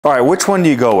All right, which one do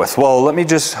you go with? Well, let me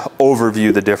just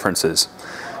overview the differences.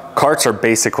 Carts are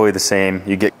basically the same.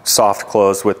 You get soft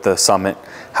close with the Summit.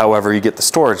 However, you get the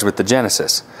storage with the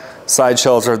Genesis. Side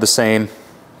shells are the same.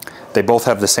 They both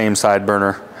have the same side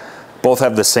burner. Both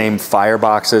have the same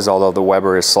fireboxes, although the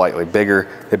Weber is slightly bigger.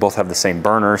 They both have the same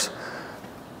burners.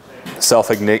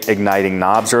 Self-igniting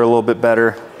knobs are a little bit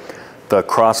better. The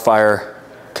crossfire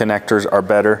connectors are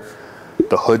better.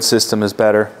 The hood system is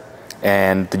better.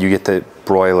 And you get the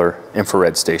broiler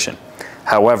infrared station.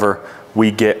 However,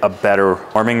 we get a better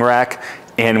warming rack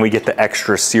and we get the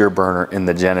extra sear burner in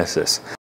the Genesis.